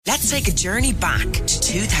Let's take a journey back to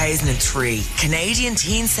 2003. Canadian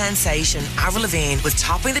teen sensation Avril Lavigne was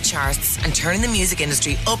topping the charts and turning the music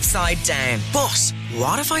industry upside down. But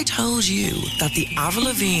what if I told you that the Avril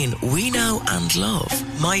Lavigne we know and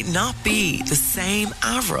love might not be the same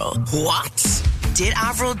Avril? What? Did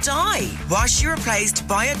Avril die? Was she replaced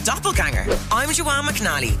by a doppelganger? I'm Joanne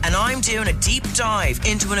McNally, and I'm doing a deep dive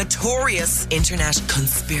into a notorious internet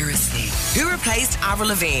conspiracy. Who replaced Avril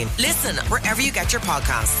Lavigne? Listen wherever you get your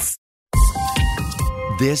podcasts.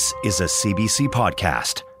 This is a CBC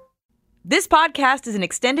podcast. This podcast is an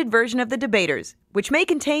extended version of The Debaters, which may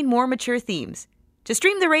contain more mature themes. To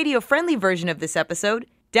stream the radio-friendly version of this episode,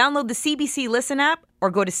 download the CBC Listen app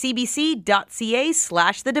or go to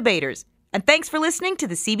cbc.ca/thedebaters. And thanks for listening to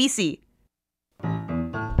the CBC.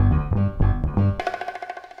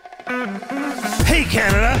 Hey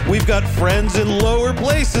Canada, we've got friends in lower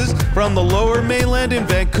places. From the lower mainland in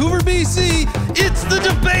Vancouver, BC, it's The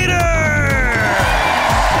Debater!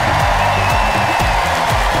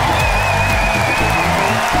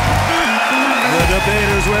 The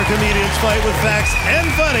Debaters, where comedians fight with facts and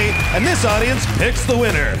funny, and this audience picks the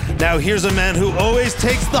winner. Now here's a man who always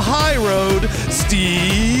takes the high road,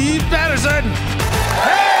 Steve Patterson.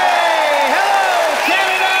 Hey! Hello,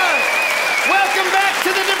 Canada! Welcome back to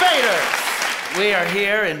The Debaters. We are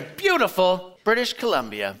here in beautiful British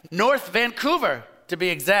Columbia, North Vancouver, to be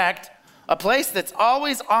exact, a place that's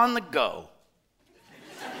always on the go.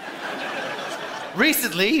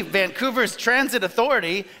 Recently, Vancouver's Transit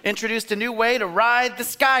Authority introduced a new way to ride the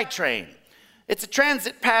SkyTrain. It's a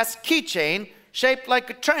transit pass keychain shaped like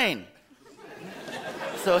a train.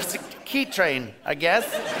 So it's a key train, I guess,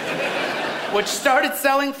 which started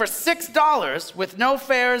selling for $6 with no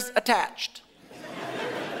fares attached.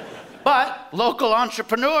 But local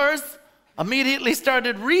entrepreneurs immediately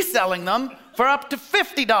started reselling them for up to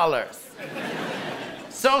 $50.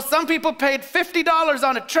 So some people paid $50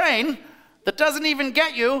 on a train that doesn't even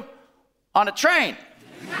get you on a train.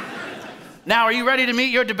 Now, are you ready to meet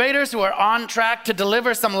your debaters who are on track to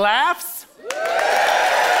deliver some laughs?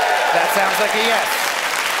 That sounds like a yes.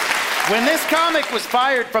 When this comic was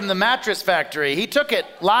fired from the mattress factory, he took it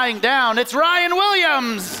lying down. It's Ryan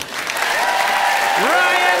Williams.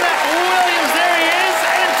 Ryan Williams, there he is,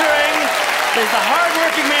 entering. There's the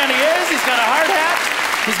hard-working man he is. He's got a hard hat.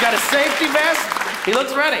 He's got a safety vest. He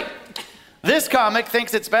looks ready. This comic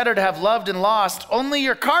thinks it's better to have loved and lost only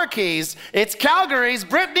your car keys. It's Calgary's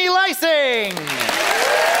Brittany Lyseng.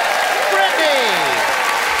 Brittany.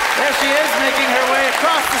 There she is, making her way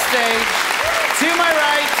across the stage. To my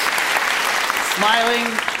right, smiling,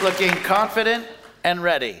 looking confident and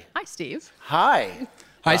ready. Hi, Steve. Hi.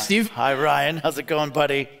 Hi, Steve. Hi, Ryan. How's it going,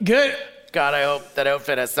 buddy? Good. God, I hope that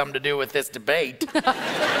outfit has something to do with this debate.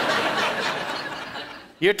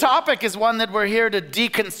 Your topic is one that we're here to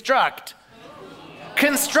deconstruct.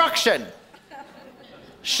 Construction.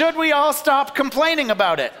 Should we all stop complaining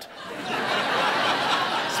about it?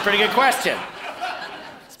 It's a pretty good question.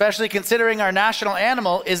 Especially considering our national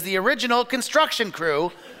animal is the original construction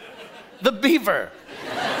crew, the beaver.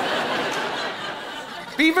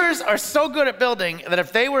 Beavers are so good at building that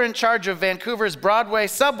if they were in charge of Vancouver's Broadway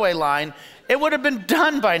subway line, it would have been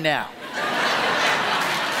done by now.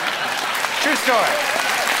 True story.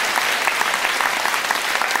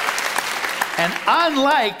 And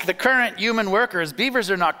unlike the current human workers,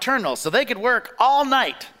 beavers are nocturnal, so they could work all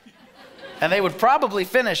night. And they would probably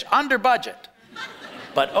finish under budget,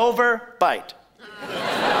 but over bite.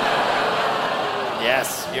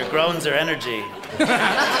 Yes, your groans are energy.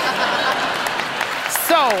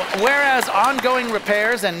 So, whereas ongoing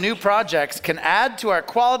repairs and new projects can add to our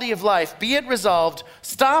quality of life, be it resolved,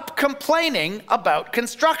 stop complaining about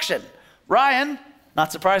construction. Ryan,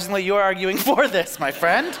 not surprisingly, you're arguing for this, my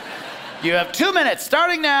friend. You have 2 minutes,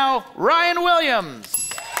 starting now, Ryan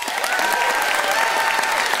Williams.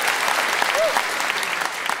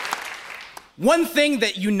 One thing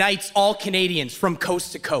that unites all Canadians from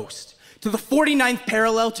coast to coast, to the 49th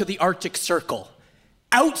parallel to the Arctic Circle,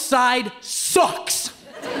 outside sucks.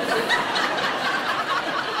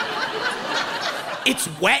 It's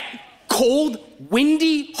wet, cold,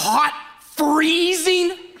 windy, hot,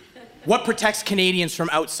 freezing. What protects Canadians from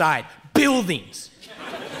outside? Buildings.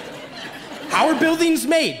 How are buildings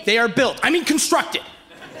made? They are built. I mean, constructed.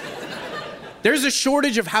 There's a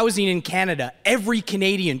shortage of housing in Canada. Every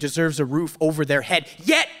Canadian deserves a roof over their head.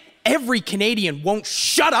 Yet, every Canadian won't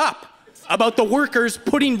shut up about the workers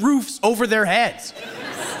putting roofs over their heads.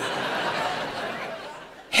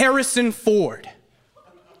 Harrison Ford.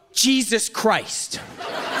 Jesus Christ.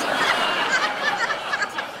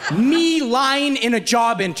 Me lying in a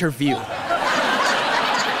job interview.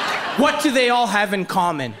 What do they all have in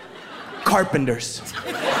common? Carpenters.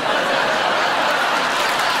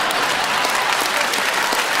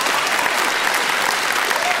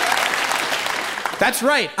 That's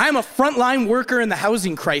right, I'm a frontline worker in the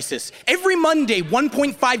housing crisis. Every Monday,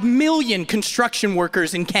 1.5 million construction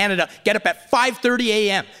workers in Canada get up at 5:30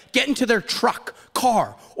 a.m., get into their truck,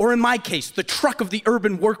 car, or in my case, the truck of the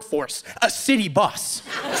urban workforce, a city bus.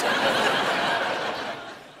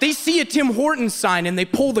 They see a Tim Hortons sign and they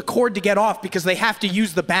pull the cord to get off because they have to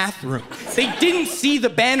use the bathroom. They didn't see the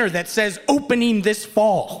banner that says, opening this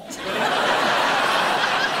fall.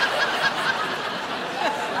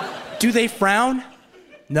 Do they frown?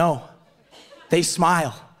 No. They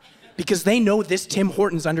smile because they know this Tim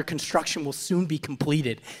Hortons under construction will soon be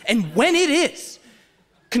completed. And when it is,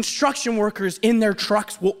 construction workers in their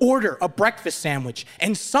trucks will order a breakfast sandwich,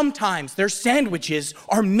 and sometimes their sandwiches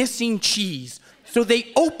are missing cheese. So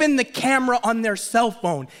they open the camera on their cell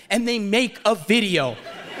phone and they make a video.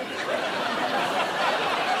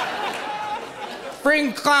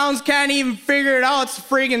 Friggin' clowns can't even figure it out. It's a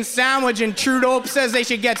friggin' sandwich, and Trudeau says they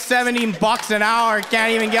should get $17 an hour.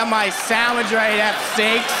 Can't even get my sandwich right, F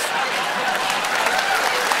sakes.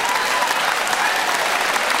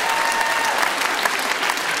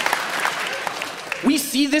 We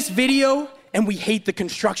see this video and we hate the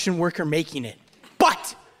construction worker making it.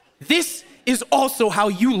 But this is also how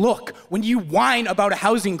you look when you whine about a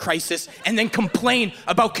housing crisis and then complain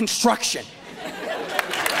about construction.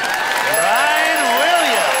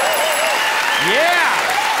 Yeah!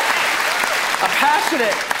 A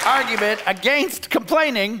passionate argument against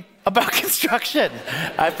complaining about construction.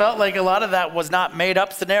 I felt like a lot of that was not made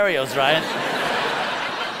up scenarios, Ryan.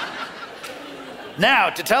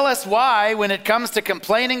 Now, to tell us why, when it comes to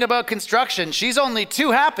complaining about construction, she's only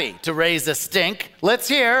too happy to raise a stink, let's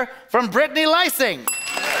hear from Brittany Lyseng.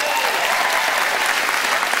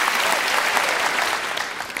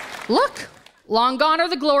 Look. Long gone are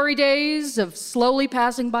the glory days of slowly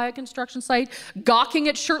passing by a construction site, gawking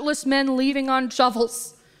at shirtless men leaving on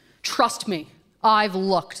shovels. Trust me, I've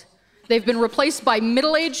looked. They've been replaced by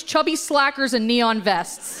middle-aged, chubby slackers in neon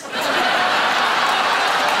vests.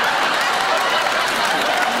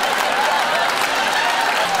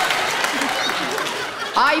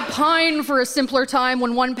 I pine for a simpler time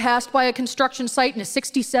when one passed by a construction site in a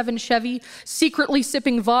 '67 Chevy, secretly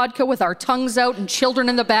sipping vodka with our tongues out and children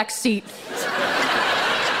in the back seat.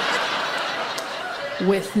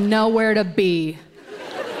 With nowhere to be.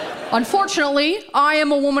 Unfortunately, I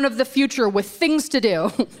am a woman of the future with things to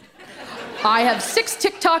do. I have 6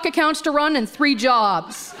 TikTok accounts to run and 3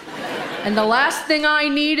 jobs. And the last thing I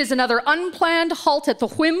need is another unplanned halt at the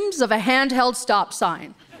whims of a handheld stop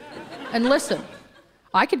sign. And listen,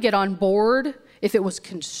 I could get on board if it was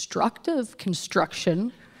constructive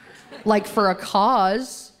construction, like for a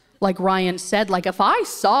cause, like Ryan said. Like if I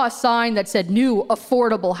saw a sign that said new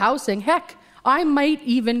affordable housing, heck, I might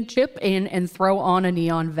even chip in and throw on a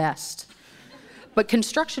neon vest. But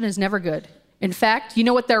construction is never good. In fact, you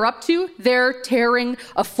know what they're up to? They're tearing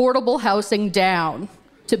affordable housing down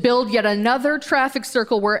to build yet another traffic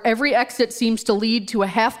circle where every exit seems to lead to a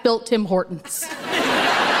half-built Tim Hortons.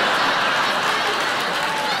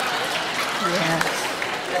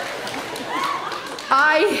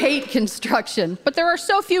 I hate construction, but there are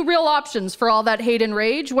so few real options for all that hate and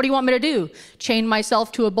rage. What do you want me to do? Chain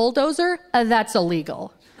myself to a bulldozer? That's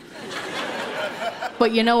illegal.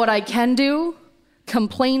 But you know what I can do?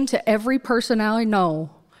 Complain to every person I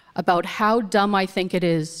know about how dumb I think it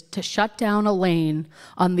is to shut down a lane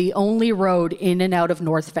on the only road in and out of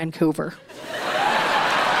North Vancouver.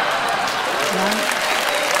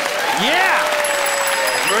 Yeah!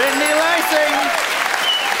 Brittany Lyseng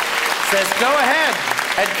says go ahead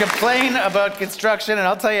and complain about construction, and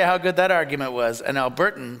I'll tell you how good that argument was. And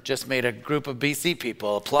Albertan just made a group of BC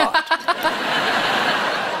people applaud.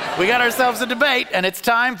 We got ourselves a debate, and it's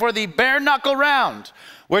time for the bare knuckle round.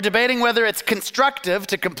 We're debating whether it's constructive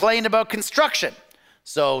to complain about construction.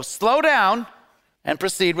 So slow down and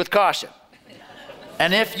proceed with caution.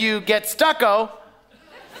 And if you get stucco,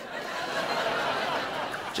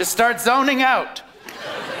 just start zoning out.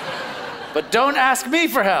 But don't ask me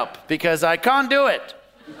for help, because I can't do it.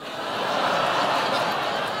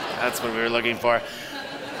 That's what we were looking for.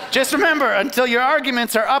 Just remember, until your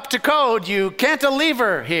arguments are up to code, you can't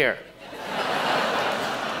lever here.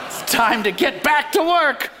 It's time to get back to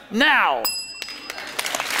work now.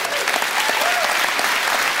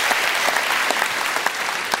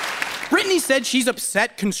 Brittany said she's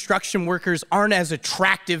upset construction workers aren't as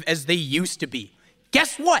attractive as they used to be.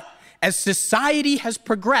 Guess what? As society has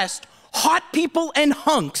progressed, Hot people and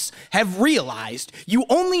hunks have realized you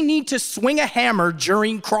only need to swing a hammer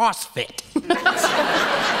during CrossFit.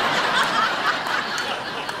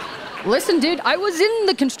 Listen, dude, I was in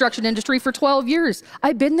the construction industry for 12 years.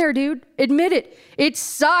 I've been there, dude. Admit it. It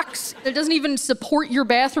sucks. It doesn't even support your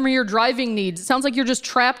bathroom or your driving needs. It sounds like you're just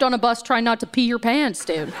trapped on a bus trying not to pee your pants,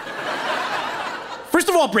 dude. First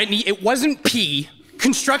of all, Brittany, it wasn't pee.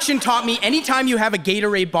 Construction taught me anytime you have a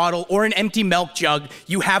Gatorade bottle or an empty milk jug,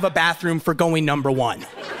 you have a bathroom for going number one.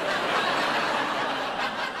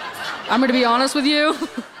 I'm gonna be honest with you.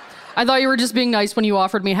 I thought you were just being nice when you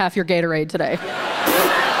offered me half your Gatorade today.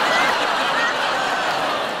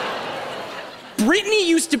 Brittany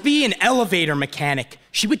used to be an elevator mechanic.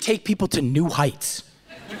 She would take people to new heights.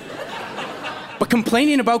 But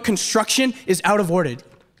complaining about construction is out of order.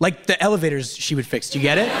 Like the elevators she would fix. Do you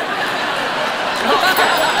get it? All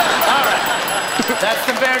right. That's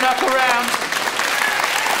the bare knuckle round.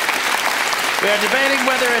 We are debating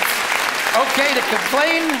whether it's okay to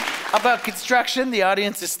complain about construction. The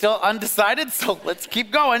audience is still undecided, so let's keep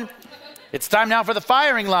going. It's time now for the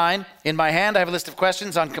firing line. In my hand, I have a list of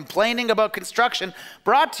questions on complaining about construction,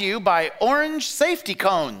 brought to you by Orange Safety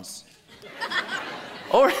Cones.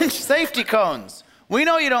 Orange Safety Cones. We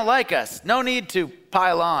know you don't like us. No need to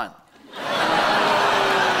pile on.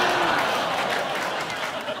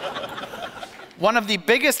 One of the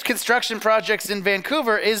biggest construction projects in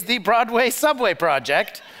Vancouver is the Broadway subway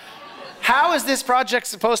project. How is this project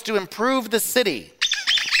supposed to improve the city?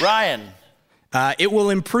 Ryan. It will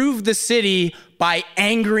improve the city by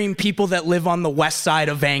angering people that live on the west side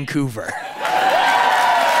of Vancouver.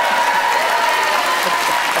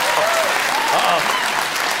 Uh-oh.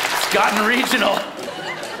 It's gotten regional.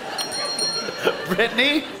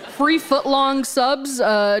 Brittany? Free foot-long subs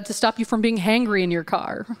to stop you from being hangry in your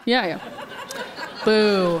car. Yeah.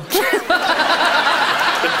 Boo.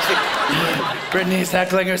 Brittany's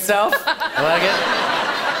heckling herself. I like it.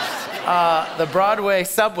 The Broadway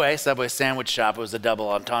subway sandwich shop, it was a double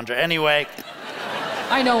entendre. Anyway.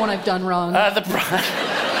 I know when I've done wrong. Burn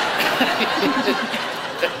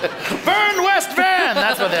West Van!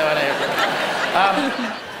 That's what they want to hear.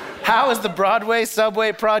 How is the Broadway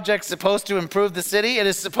subway project supposed to improve the city? It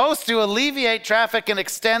is supposed to alleviate traffic and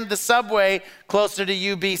extend the subway closer to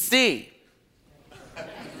UBC.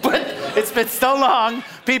 But it's been so long,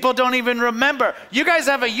 people don't even remember. You guys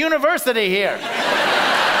have a university here.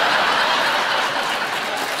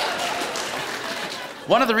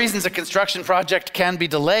 One of the reasons a construction project can be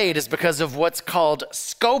delayed is because of what's called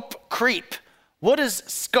scope creep. What is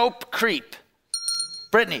scope creep?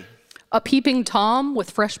 Brittany. A peeping Tom with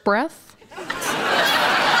fresh breath? Audience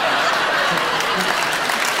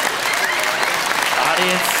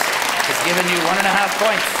has given you 1.5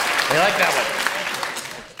 points. They like that one.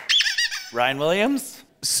 Ryan Williams?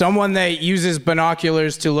 Someone that uses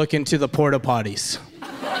binoculars to look into the porta potties.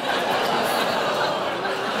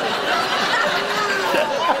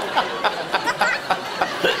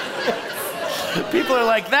 People are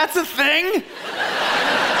like, that's a thing?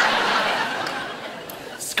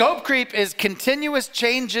 Scope creep is continuous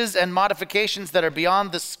changes and modifications that are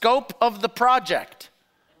beyond the scope of the project.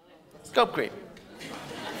 Scope creep.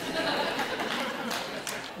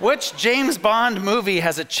 Which James Bond movie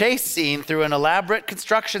has a chase scene through an elaborate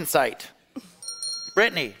construction site?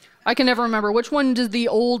 Brittany. I can never remember. Which one does the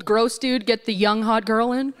old gross dude get the young hot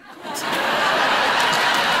girl in?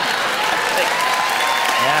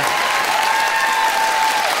 Yeah.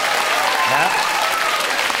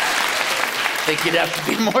 I think you'd have to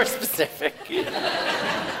be more specific.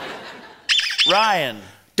 Ryan.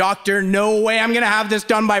 Doctor, no way I'm gonna have this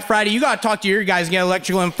done by Friday. You gotta talk to your guys and get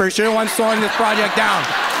electrical in first. You're the one slowing this project down.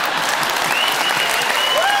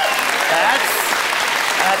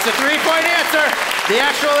 That's a 3-point answer. The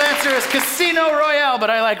actual answer is Casino Royale, but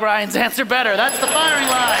I like Ryan's answer better. That's the firing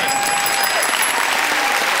line.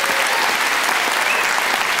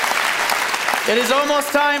 It is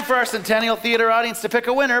almost time for our Centennial Theatre audience to pick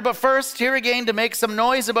a winner, but first, here again to make some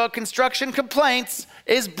noise about construction complaints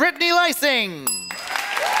is Brittany Lyseng.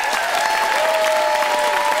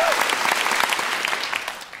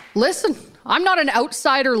 Listen, I'm not an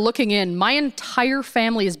outsider looking in. My entire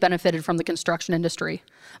family has benefited from the construction industry.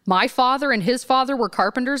 My father and his father were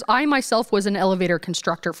carpenters. I myself was an elevator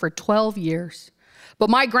constructor for 12 years. But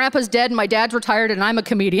my grandpa's dead and my dad's retired and I'm a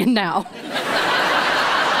comedian now.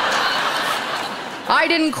 I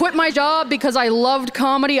didn't quit my job because I loved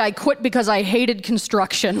comedy. I quit because I hated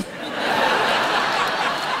construction.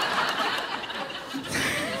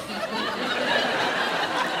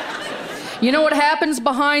 You know what happens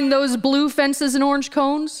behind those blue fences and orange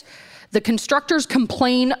cones? The constructors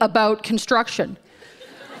complain about construction.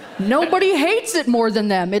 Nobody hates it more than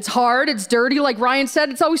them. It's hard, it's dirty, like Ryan said,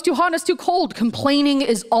 it's always too hot and it's too cold. Complaining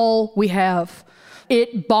is all we have.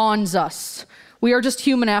 It bonds us. We are just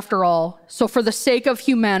human after all. So for the sake of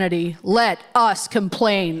humanity, let us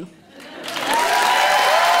complain. Brittany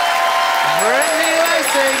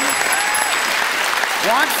Lyseng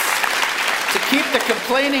wants to keep the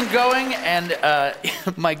complaining going, and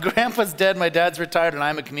my grandpa's dead, my dad's retired, and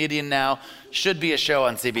I'm a comedian now. Should be a show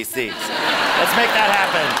on CBC. Let's make that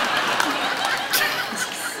happen.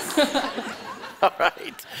 All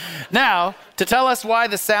right. Now, to tell us why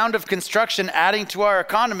the sound of construction adding to our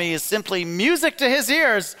economy is simply music to his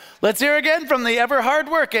ears, let's hear again from the ever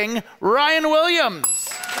hardworking Ryan Williams.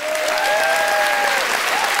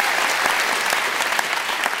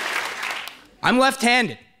 I'm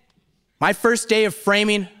left-handed. My first day of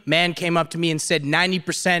framing, a man came up to me and said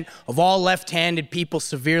 90% of all left-handed people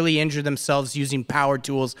severely injure themselves using power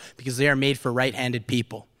tools because they are made for right-handed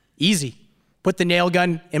people. Easy. Put the nail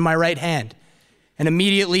gun in my right hand and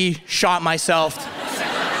immediately shot myself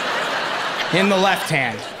in the left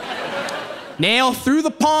hand. Nail through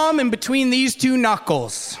the palm and between these two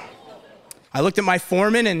knuckles. I looked at my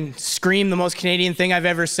foreman and screamed the most Canadian thing I've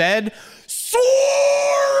ever said. Sorry!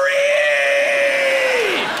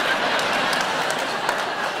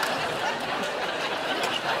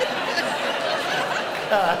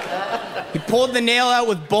 He pulled the nail out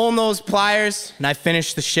with bullnose pliers, and I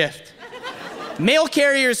finished the shift. Mail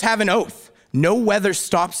carriers have an oath. No weather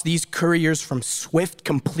stops these couriers from swift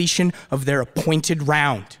completion of their appointed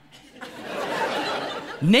round.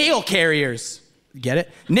 Nail carriers, get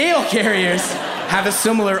it? Nail carriers have a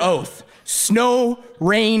similar oath. Snow,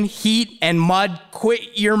 rain, heat, and mud,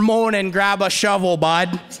 quit your moan and grab a shovel, bud.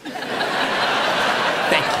 Thank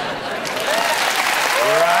you.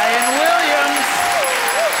 Ryan Williams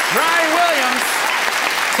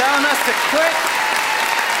telling us to quit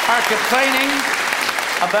our complaining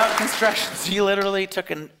about construction. He literally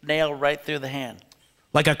took a nail right through the hand.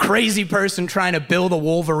 Like a crazy person trying to build a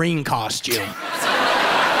Wolverine costume.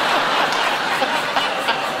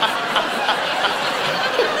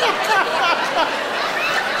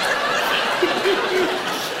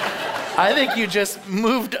 I think you just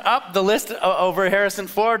moved up the list over Harrison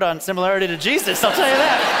Ford on similarity to Jesus, I'll tell you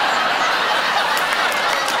that.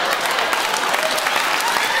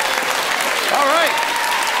 All right.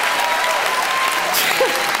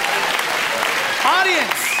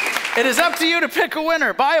 Audience, it is up to you to pick a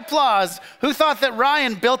winner by applause who thought that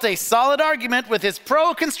Ryan built a solid argument with his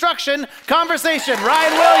pro-construction conversation.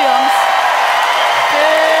 Ryan Williams.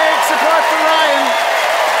 Big support for Ryan.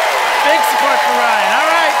 Big support for Ryan. All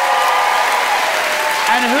right.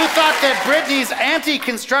 And who thought that Brittany's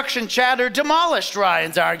anti-construction chatter demolished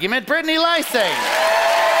Ryan's argument? Brittany Lyseng.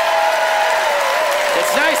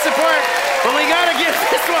 It's nice support, but we gotta give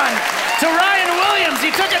this one to Ryan Williams.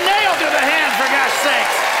 He took a nail through the hand, for gosh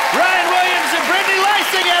sakes. Ryan Williams and Brittany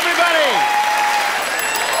Lyseng, everybody.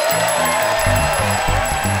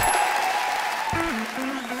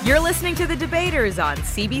 You're listening to The Debaters on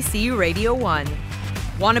CBC Radio 1.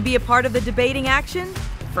 Want to be a part of the debating action?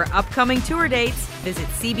 For upcoming tour dates, visit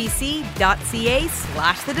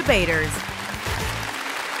cbc.ca/thedebaters.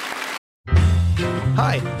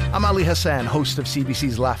 Hi, I'm Ali Hassan, host of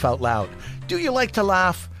CBC's Laugh Out Loud. Do you like to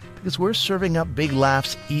laugh? Because we're serving up big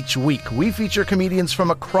laughs each week. We feature comedians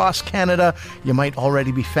from across Canada. You might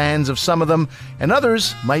already be fans of some of them, and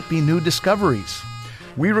others might be new discoveries.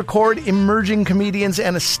 We record emerging comedians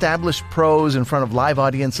and established pros in front of live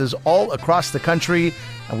audiences all across the country,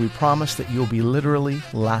 and we promise that you'll be literally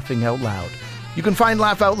laughing out loud. You can find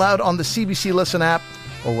Laugh Out Loud on the CBC Listen app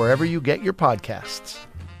or wherever you get your podcasts.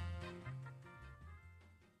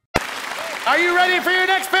 Are you ready for your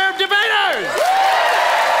next pair of debaters?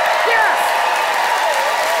 Yes!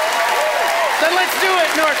 Then let's do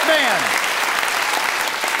it, Northman.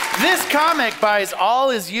 This comic buys all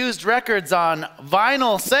his used records on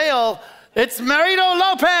vinyl sale. It's Marito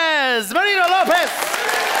Lopez. Marito Lopez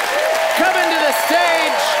coming to the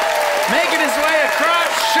stage, making his way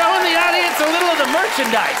across, showing the audience a little of the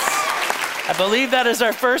merchandise. I believe that is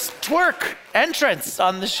our first twerk entrance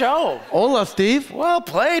on the show. Hola, Steve. Well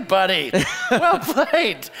played, buddy. Well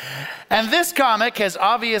played. And this comic has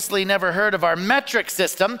obviously never heard of our metric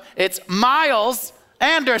system. It's Myles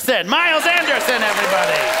Anderson. Myles Anderson,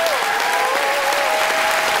 everybody.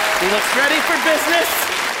 He looks ready for business.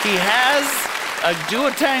 He has a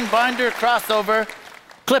duotang binder crossover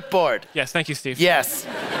clipboard. Yes, thank you, Steve. Yes.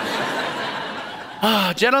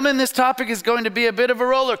 Gentlemen, this topic is going to be a bit of a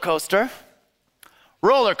roller coaster.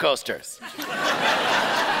 Roller coasters.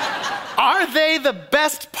 Are they the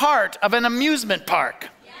best part of an amusement park?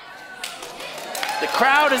 The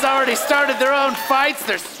crowd has already started their own fights.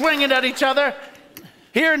 They're swinging at each other.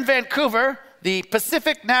 Here in Vancouver, the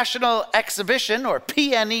Pacific National Exhibition, or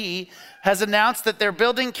PNE, has announced that they're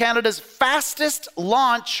building Canada's fastest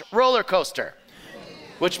launch roller coaster,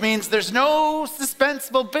 which means there's no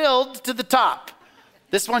suspenseful build to the top.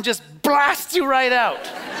 This one just blasts you right out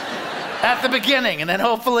at the beginning, and then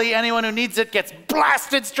hopefully anyone who needs it gets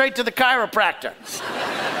blasted straight to the chiropractor.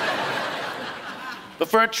 But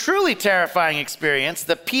for a truly terrifying experience,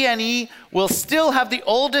 the PNE will still have the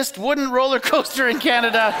oldest wooden roller coaster in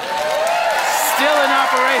Canada, still in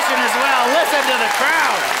operation as well. Listen to the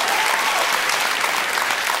crowd.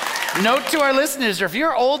 Note to our listeners, if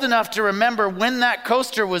you're old enough to remember when that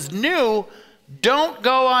coaster was new, don't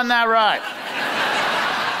go on that ride.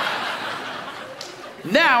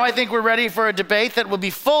 Now I think we're ready for a debate that will be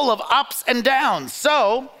full of ups and downs.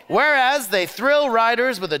 So, whereas they thrill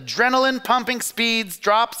riders with adrenaline-pumping speeds,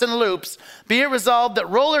 drops, and loops, be it resolved that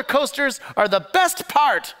roller coasters are the best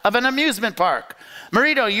part of an amusement park.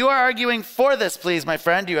 Marito, you are arguing for this, please, my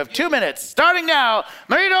friend. You have 2 minutes. Starting now,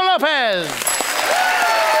 Marito Lopez.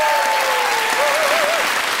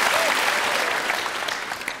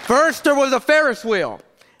 First, there was a Ferris wheel,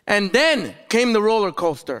 and then came the roller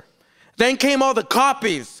coaster. Then came all the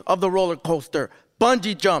copies of the roller coaster,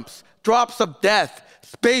 bungee jumps, drops of death,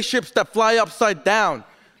 spaceships that fly upside down.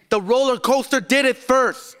 The roller coaster did it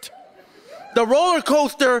first. The roller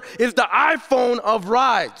coaster is the iPhone of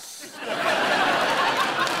rides.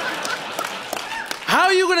 How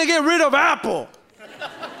are you gonna get rid of Apple?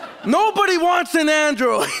 Nobody wants an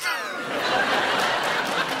Android.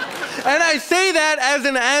 And I say that as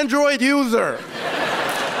an Android user.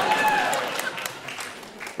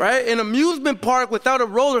 Right? An amusement park without a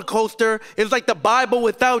roller coaster is like the Bible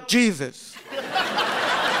without Jesus.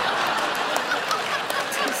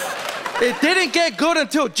 It didn't get good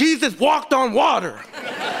until Jesus walked on water.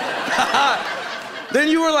 Then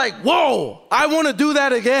you were like, whoa, I want to do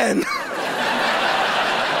that again.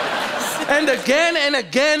 And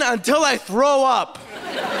again until I throw up.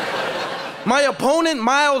 My opponent,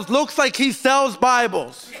 Myles, looks like he sells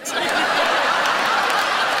Bibles.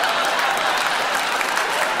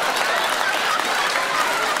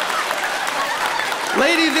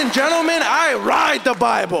 Ladies and gentlemen, I ride the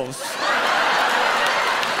Bibles.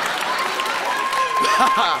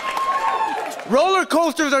 Roller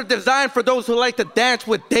coasters are designed for those who like to dance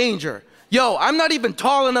with danger. Yo, I'm not even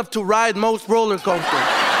tall enough to ride most roller coasters.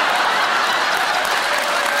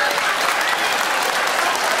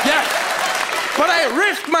 Yes, but I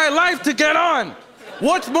risked my life to get on.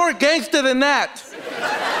 What's more gangster than that?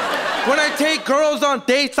 When I take girls on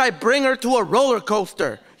dates, I bring her to a roller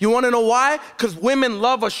coaster. You want to know why? Because women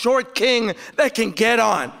love a short king that can get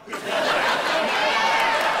on.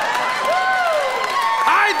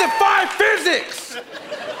 I defy physics.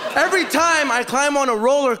 Every time I climb on a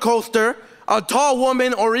roller coaster, a tall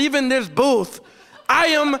woman, or even this booth, I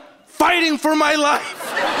am fighting for my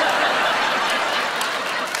life.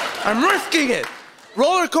 I'm risking it.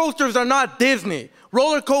 Roller coasters are not Disney.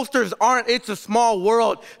 Roller coasters aren't It's a Small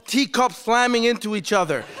World, teacups slamming into each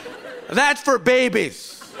other. That's for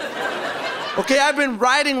babies. Okay, I've been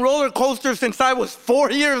riding roller coasters since I was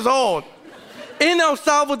 4 years old in El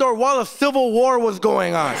Salvador while a civil war was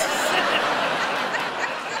going on.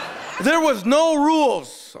 There was no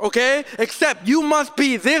rules, okay, except you must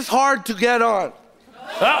be this hard to get on.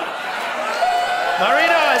 Oh.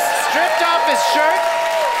 Marito has stripped off his shirt.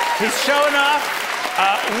 He's showing off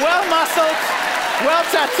a well-muscled,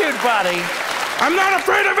 well-tattooed body. I'm not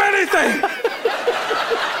afraid of anything.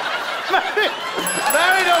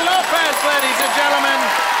 Marito Lopez, ladies and gentlemen.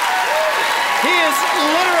 He is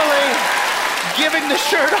literally giving the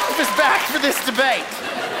shirt off his back for this debate.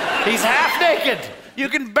 He's half naked. You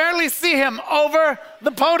can barely see him over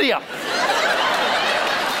the podium.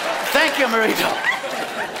 Thank you, Marito.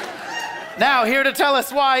 Now, here to tell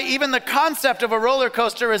us why even the concept of a roller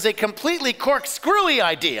coaster is a completely corkscrewy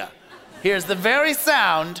idea. Here's the very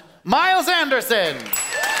sound, Myles Anderson.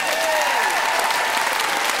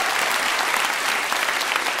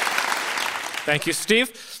 Thank you,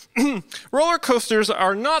 Steve. Roller coasters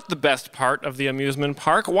are not the best part of the amusement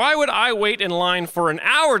park. Why would I wait in line for an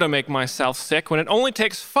hour to make myself sick when it only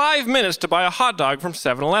takes 5 minutes to buy a hot dog from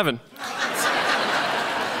 7-Eleven?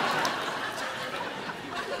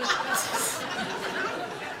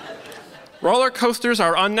 Roller coasters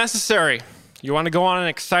are unnecessary. You want to go on an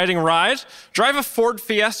exciting ride? Drive a Ford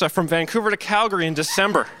Fiesta from Vancouver to Calgary in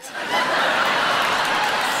December.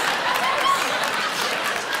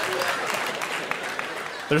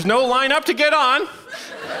 There's no line up to get on.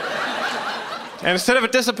 And instead of a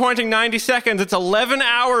disappointing 90 seconds, it's 11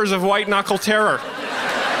 hours of white-knuckle terror.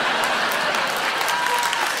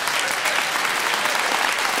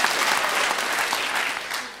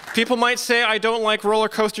 People might say I don't like roller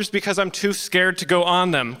coasters because I'm too scared to go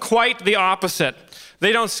on them. Quite the opposite.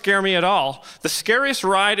 They don't scare me at all. The scariest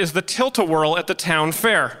ride is the tilt-a-whirl at the town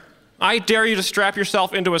fair. I dare you to strap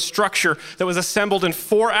yourself into a structure that was assembled in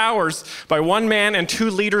 4 hours by one man and 2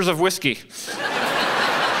 liters of whiskey.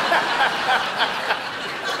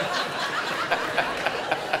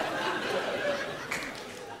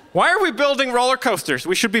 Why are we building roller coasters?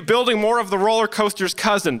 We should be building more of the roller coaster's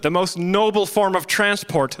cousin, the most noble form of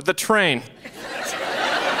transport, the train.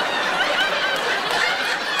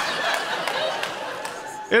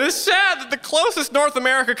 It is sad that the closest North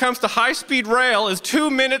America comes to high-speed rail is 2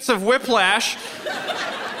 minutes of whiplash,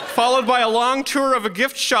 followed by a long tour of a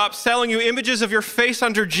gift shop selling you images of your face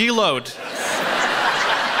under G-load.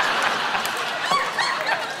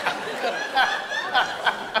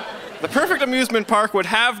 The perfect amusement park would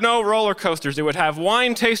have no roller coasters. It would have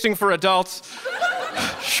wine tasting for adults,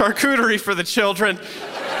 charcuterie for the children,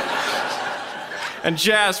 and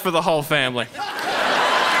jazz for the whole family.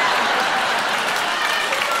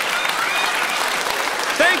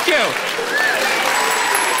 Thank you.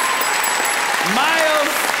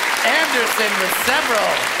 Myles Anderson with several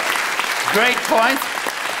great points.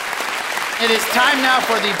 It is time now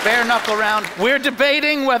for the bare knuckle round. We're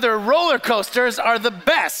debating whether roller coasters are the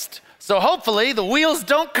best. So hopefully the wheels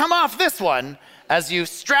don't come off this one as you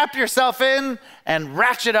strap yourself in and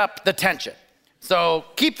ratchet up the tension. So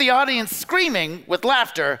keep the audience screaming with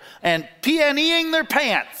laughter and peeing their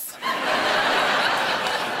pants.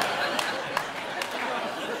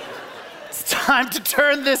 It's time to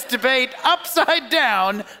turn this debate upside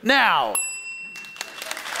down now.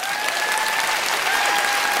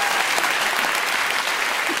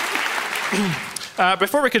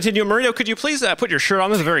 Before we continue, Marito, could you please put your shirt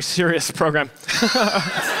on? This is a very serious program.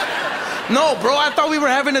 No, bro, I thought we were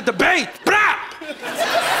having a debate.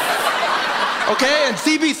 Okay, and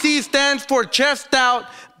CBC stands for chest out,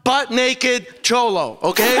 butt naked, cholo,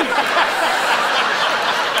 okay?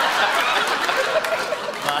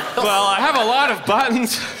 Well, I have a lot of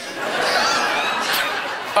buttons.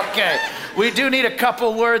 Okay, we do need a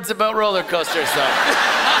couple words about roller coasters, though.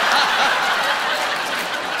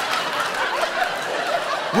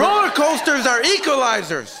 Roller coasters are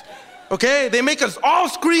equalizers, okay? They make us all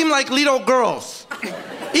scream like little girls.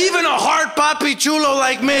 Even a hard papi chulo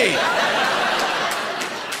like me.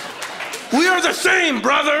 We are the same,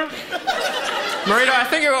 brother. Marito, I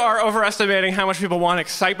think you are overestimating how much people want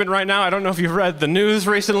excitement right now. I don't know if you've read the news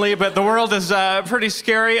recently, but the world is pretty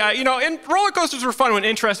scary. And roller coasters were fun when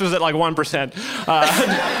interest was at like 1%.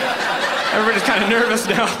 Everybody's kind of nervous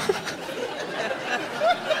now.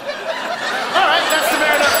 All right, that's the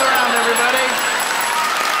bare knuckle round, everybody.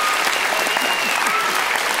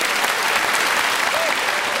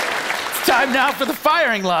 It's time now for the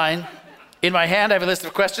firing line. In my hand, I have a list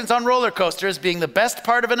of questions on roller coasters being the best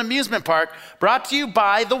part of an amusement park, brought to you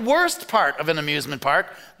by the worst part of an amusement park,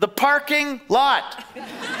 the parking lot.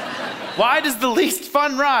 Why does the least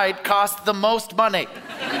fun ride cost the most money?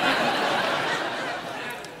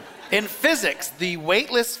 In physics, the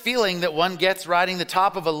weightless feeling that one gets riding the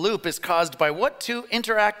top of a loop is caused by what 2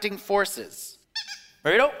 interacting forces?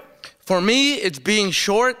 Marito? For me, it's being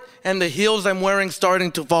short and the heels I'm wearing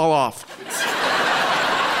starting to fall off.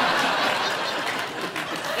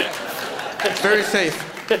 Very safe.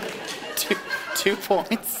 2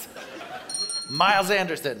 points. Myles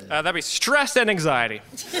Anderson. That'd be stress and anxiety.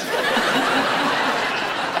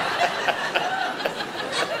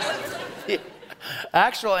 The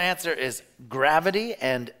actual answer is gravity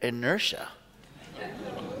and inertia.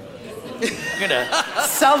 I'm gonna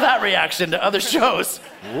sell that reaction to other shows.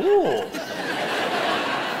 Ooh.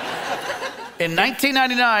 In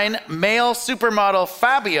 1999, male supermodel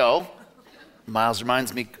Fabio, Myles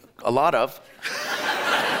reminds me a lot of,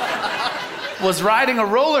 was riding a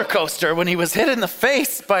roller coaster when he was hit in the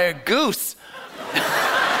face by a goose.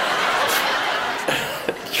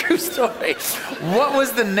 True story. What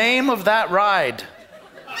was the name of that ride?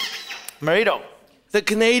 Marito. The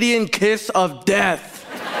Canadian kiss of death.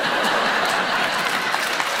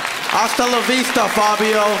 Hasta la vista,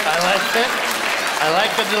 Fabio. I like it. I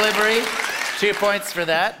like the delivery. 2 points for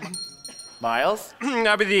that. Myles?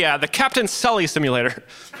 That'd be the Captain Sully simulator.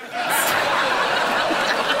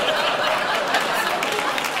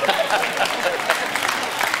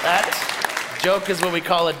 That joke is what we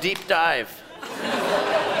call a deep dive.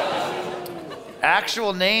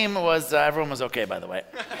 Actual name was, everyone was okay, by the way.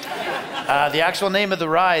 The actual name of the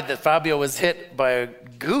ride that Fabio was hit by a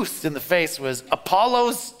goose in the face was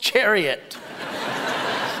Apollo's Chariot.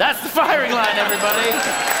 That's the firing line, everybody.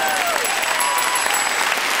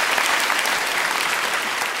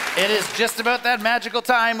 It is just about that magical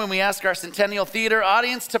time when we ask our Centennial Theater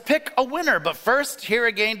audience to pick a winner. But first, here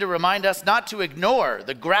again to remind us not to ignore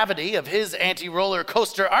the gravity of his anti-roller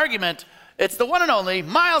coaster argument, it's the one and only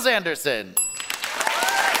Myles Anderson.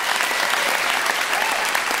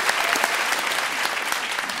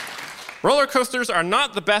 Roller coasters are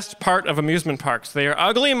not the best part of amusement parks. They are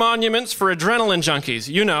ugly monuments for adrenaline junkies.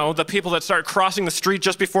 You know, the people that start crossing the street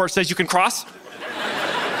just before it says you can cross.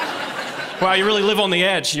 Wow, you really live on the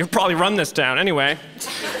edge. You've probably run this down. Anyway.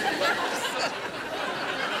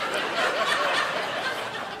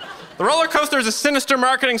 The roller coaster is a sinister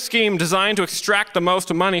marketing scheme designed to extract the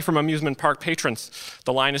most money from amusement park patrons.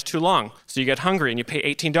 The line is too long, so you get hungry and you pay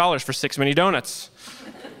 $18 for 6 mini donuts.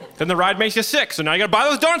 Then the ride makes you sick, so now you gotta buy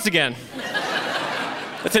those donuts again.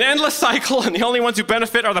 It's an endless cycle, and the only ones who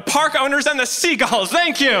benefit are the park owners and the seagulls.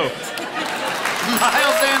 Thank you. Myles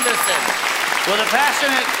Anderson with a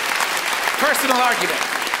passionate personal argument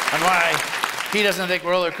on why he doesn't think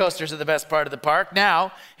roller coasters are the best part of the park.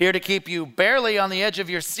 Now, here to keep you barely on the edge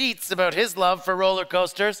of your seats about his love for roller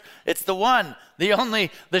coasters, it's the one, the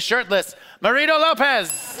only, the shirtless, Marito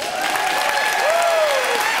Lopez.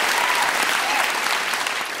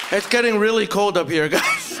 It's getting really cold up here,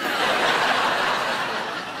 guys.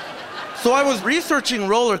 So I was researching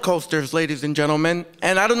roller coasters, ladies and gentlemen,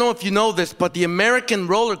 and I don't know if you know this, but the American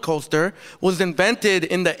roller coaster was invented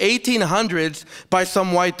in the 1800s by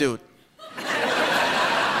some white dude.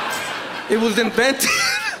 It was invented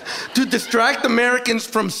to distract Americans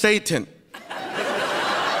from Satan.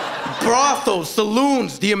 Brothels,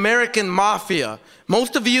 saloons, the American mafia.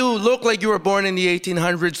 Most of you look like you were born in the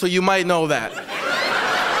 1800s, so you might know that.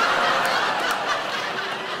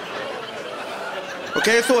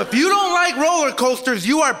 Okay, so if you don't like roller coasters,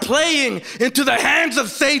 you are playing into the hands of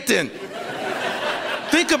Satan.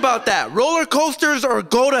 Think about that. Roller coasters or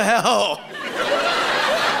go to hell.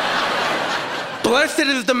 Blessed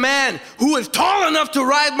is the man who is tall enough to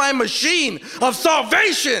ride my machine of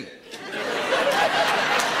salvation.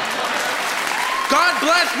 God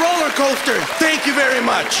bless roller coasters. Thank you very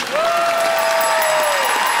much.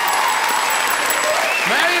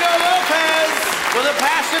 Marito Lopez with a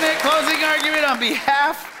passionate closing argument on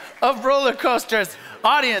behalf of roller coasters.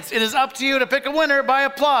 Audience, it is up to you to pick a winner by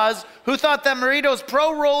applause who thought that Marito's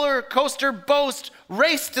pro roller coaster boast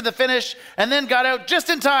raced to the finish and then got out just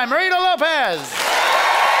in time. Marito Lopez. A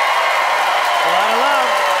lot of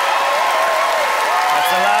love.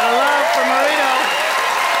 That's a lot of love for Marito.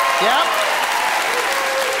 Yep.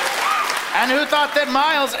 And who thought that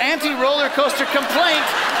Myles' anti-roller coaster complaint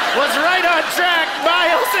was right on track?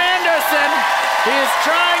 Myles Anderson. He is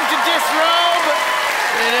trying to disrobe.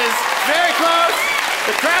 It is very close.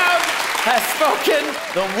 The crowd has spoken.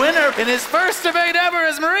 The winner in his first debate ever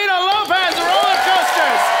is Marito Lopez. Roller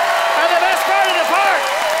coasters are the best part of the park.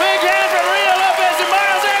 Big hand for Marito Lopez and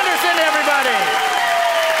Myles Anderson, everybody.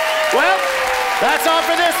 Well, that's all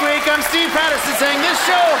for this week. I'm Steve Patterson saying this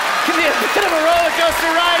show can be a bit of a roller coaster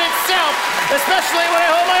ride itself, especially when I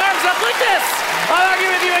hold my arms up like this. I'll argue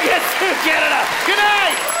with you against Canada. Good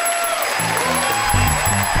night.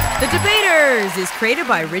 The Debaters is created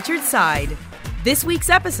by Richard Side. This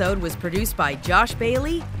week's episode was produced by Josh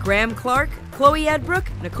Bailey, Graham Clark, Chloe Edbrook,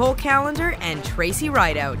 Nicole Callender, and Tracy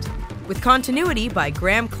Rideout. With continuity by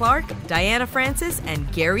Graham Clark, Diana Francis,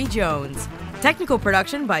 and Gary Jones. Technical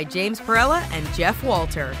production by James Perella and Jeff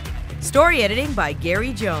Walter. Story editing by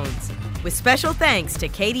Gary Jones. With special thanks to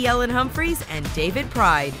Katie Ellen Humphreys and David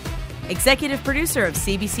Pride. Executive producer of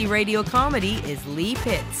CBC Radio Comedy is Lee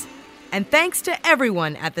Pitts. And thanks to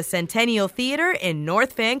everyone at the Centennial Theatre in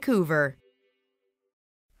North Vancouver.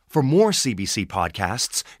 For more CBC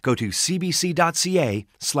podcasts, go to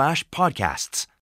cbc.ca/podcasts.